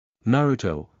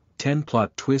Naruto, 10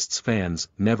 plot twists fans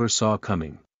never saw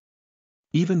coming.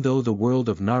 Even though the world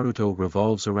of Naruto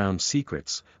revolves around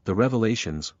secrets, the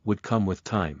revelations would come with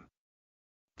time.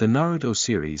 The Naruto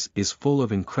series is full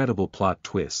of incredible plot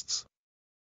twists.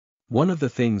 One of the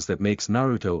things that makes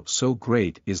Naruto so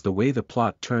great is the way the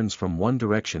plot turns from one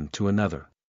direction to another.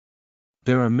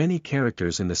 There are many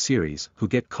characters in the series who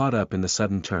get caught up in the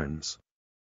sudden turns.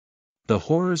 The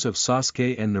horrors of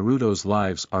Sasuke and Naruto's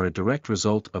lives are a direct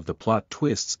result of the plot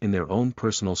twists in their own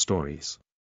personal stories.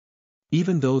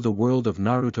 Even though the world of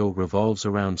Naruto revolves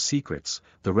around secrets,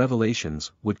 the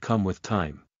revelations would come with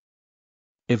time.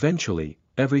 Eventually,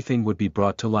 everything would be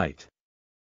brought to light.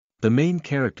 The main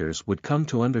characters would come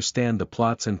to understand the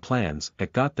plots and plans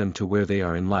that got them to where they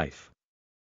are in life.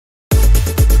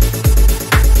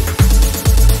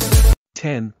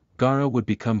 10. Gaara would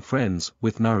become friends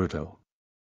with Naruto.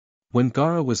 When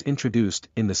Gaara was introduced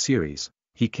in the series,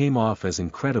 he came off as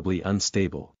incredibly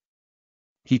unstable.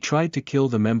 He tried to kill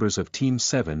the members of Team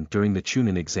 7 during the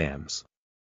Chunin exams.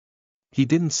 He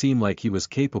didn't seem like he was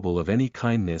capable of any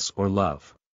kindness or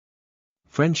love.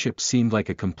 Friendship seemed like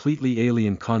a completely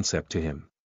alien concept to him.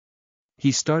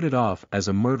 He started off as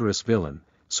a murderous villain,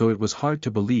 so it was hard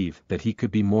to believe that he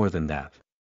could be more than that.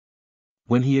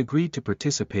 When he agreed to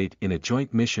participate in a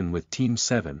joint mission with Team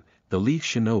 7, the Leaf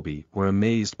Shinobi were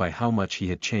amazed by how much he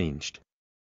had changed.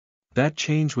 That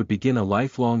change would begin a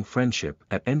lifelong friendship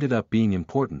that ended up being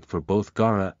important for both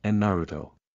Gaara and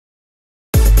Naruto.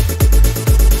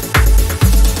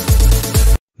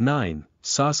 9.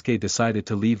 Sasuke decided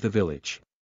to leave the village.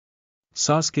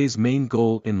 Sasuke's main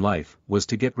goal in life was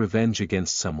to get revenge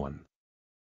against someone.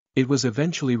 It was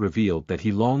eventually revealed that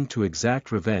he longed to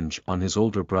exact revenge on his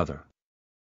older brother.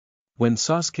 When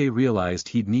Sasuke realized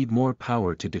he'd need more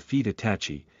power to defeat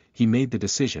Itachi, he made the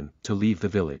decision to leave the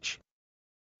village.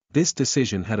 This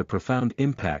decision had a profound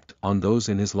impact on those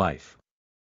in his life.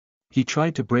 He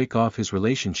tried to break off his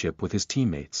relationship with his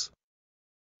teammates,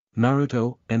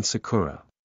 Naruto and Sakura.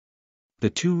 The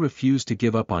two refused to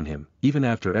give up on him, even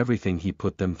after everything he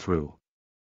put them through.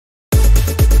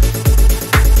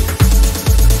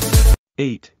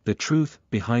 8. The truth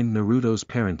behind Naruto's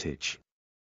parentage.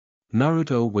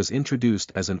 Naruto was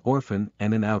introduced as an orphan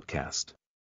and an outcast.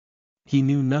 He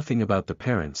knew nothing about the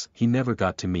parents he never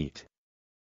got to meet.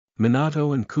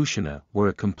 Minato and Kushina were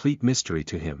a complete mystery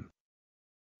to him.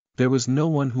 There was no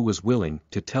one who was willing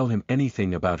to tell him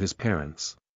anything about his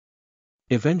parents.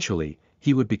 Eventually,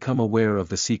 he would become aware of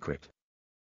the secret.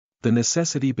 The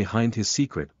necessity behind his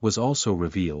secret was also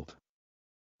revealed.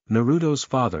 Naruto's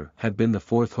father had been the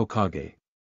fourth Hokage.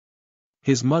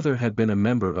 His mother had been a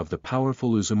member of the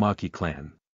powerful Uzumaki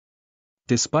clan.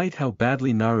 Despite how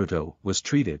badly Naruto was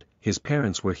treated, his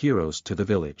parents were heroes to the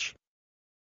village.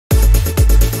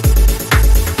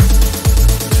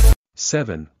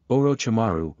 7.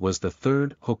 Orochimaru was the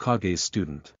third Hokage's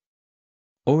student.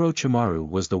 Orochimaru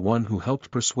was the one who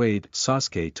helped persuade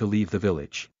Sasuke to leave the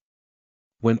village.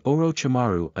 When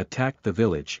Orochimaru attacked the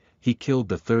village, he killed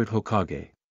the third Hokage.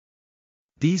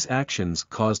 These actions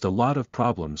caused a lot of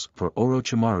problems for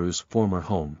Orochimaru's former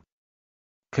home.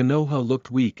 Konoha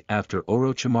looked weak after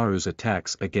Orochimaru's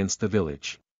attacks against the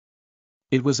village.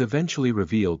 It was eventually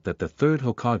revealed that the third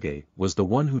Hokage was the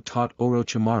one who taught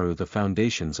Orochimaru the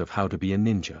foundations of how to be a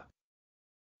ninja.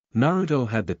 Naruto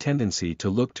had the tendency to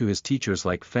look to his teachers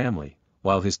like family,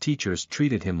 while his teachers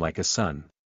treated him like a son.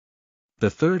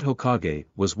 The third Hokage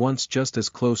was once just as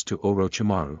close to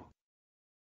Orochimaru.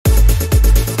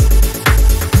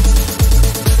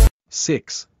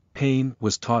 6. Pain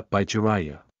was taught by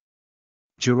Jiraiya.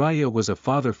 Jiraiya was a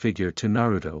father figure to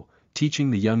Naruto,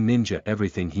 teaching the young ninja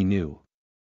everything he knew.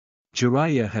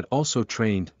 Jiraiya had also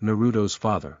trained Naruto's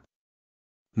father.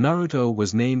 Naruto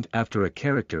was named after a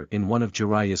character in one of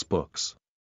Jiraiya's books.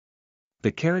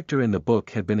 The character in the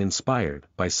book had been inspired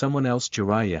by someone else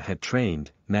Jiraiya had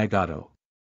trained, Nagato.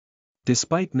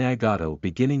 Despite Nagato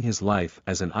beginning his life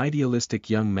as an idealistic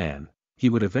young man, he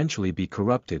would eventually be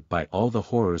corrupted by all the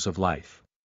horrors of life.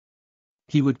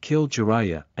 He would kill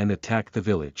Jiraiya and attack the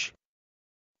village.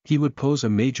 He would pose a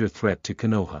major threat to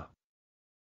Konoha.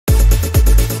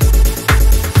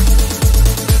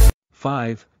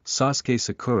 5. Sasuke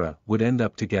Sakura would end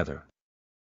up together.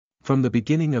 From the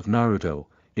beginning of Naruto,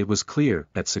 it was clear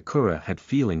that Sakura had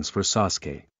feelings for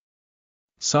Sasuke.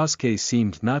 Sasuke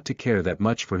seemed not to care that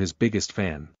much for his biggest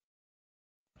fan.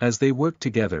 As they worked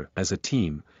together as a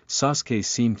team, Sasuke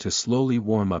seemed to slowly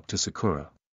warm up to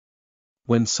Sakura.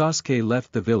 When Sasuke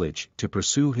left the village to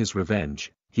pursue his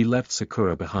revenge, he left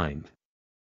Sakura behind.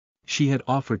 She had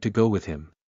offered to go with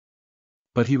him,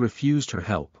 but he refused her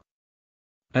help.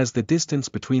 As the distance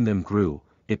between them grew,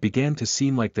 it began to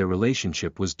seem like their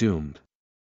relationship was doomed.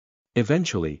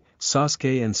 Eventually,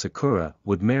 Sasuke and Sakura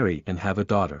would marry and have a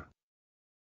daughter.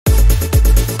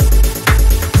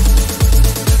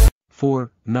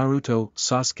 4. Naruto,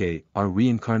 Sasuke are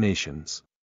reincarnations.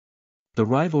 The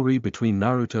rivalry between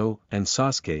Naruto and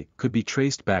Sasuke could be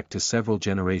traced back to several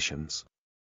generations.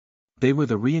 They were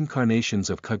the reincarnations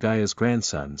of Kagaya's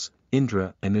grandsons,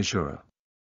 Indra and Azura.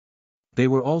 They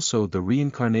were also the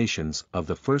reincarnations of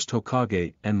the first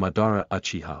Hokage and Madara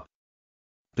Uchiha.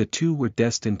 The two were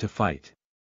destined to fight.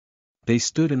 They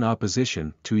stood in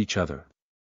opposition to each other.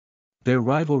 Their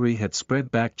rivalry had spread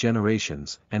back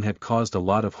generations and had caused a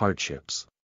lot of hardships.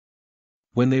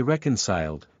 When they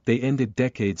reconciled, they ended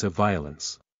decades of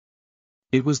violence.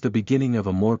 It was the beginning of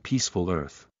a more peaceful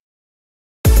Earth.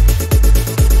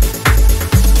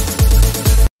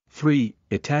 3.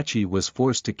 Itachi was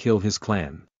forced to kill his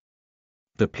clan.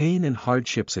 The pain and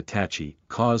hardships Itachi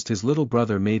caused his little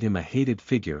brother made him a hated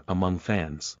figure among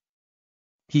fans.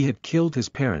 He had killed his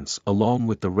parents along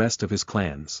with the rest of his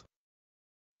clans.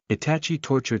 Itachi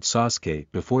tortured Sasuke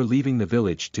before leaving the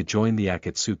village to join the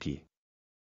Akatsuki.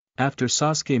 After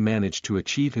Sasuke managed to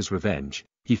achieve his revenge,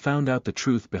 he found out the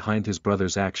truth behind his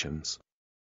brother's actions.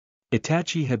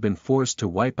 Itachi had been forced to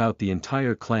wipe out the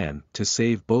entire clan to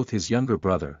save both his younger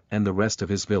brother and the rest of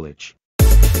his village.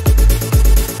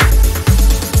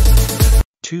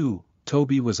 2.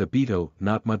 Tobi was Obito,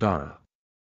 not Madara.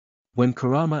 When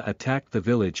Kurama attacked the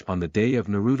village on the day of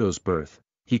Naruto's birth,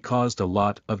 he caused a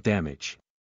lot of damage.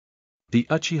 The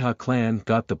Uchiha clan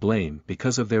got the blame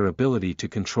because of their ability to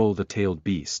control the tailed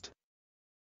beast.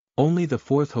 Only the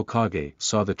fourth Hokage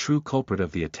saw the true culprit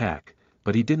of the attack,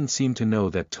 but he didn't seem to know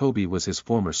that Tobi was his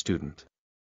former student.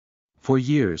 For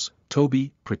years,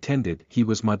 Tobi pretended he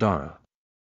was Madara.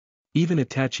 Even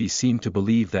Itachi seemed to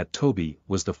believe that Tobi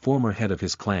was the former head of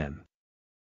his clan.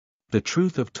 The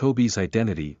truth of Tobi's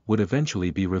identity would eventually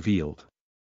be revealed.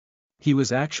 He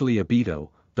was actually Obito,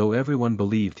 though everyone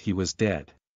believed he was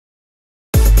dead.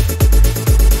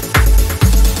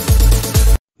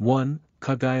 1.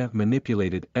 Kagaya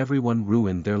manipulated everyone,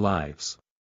 ruined their lives.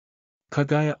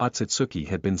 Kagaya Otsutsuki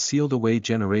had been sealed away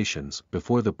generations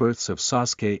before the births of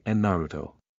Sasuke and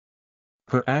Naruto.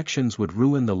 Her actions would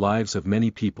ruin the lives of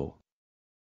many people.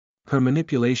 Her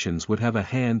manipulations would have a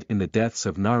hand in the deaths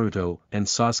of Naruto and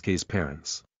Sasuke's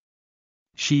parents.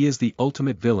 She is the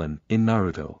ultimate villain in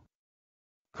Naruto.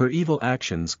 Her evil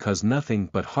actions cause nothing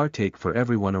but heartache for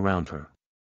everyone around her.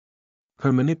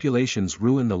 Her manipulations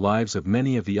ruin the lives of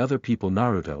many of the other people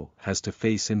Naruto has to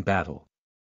face in battle.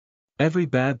 Every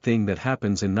bad thing that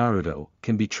happens in Naruto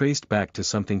can be traced back to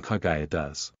something Kagaya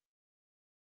does.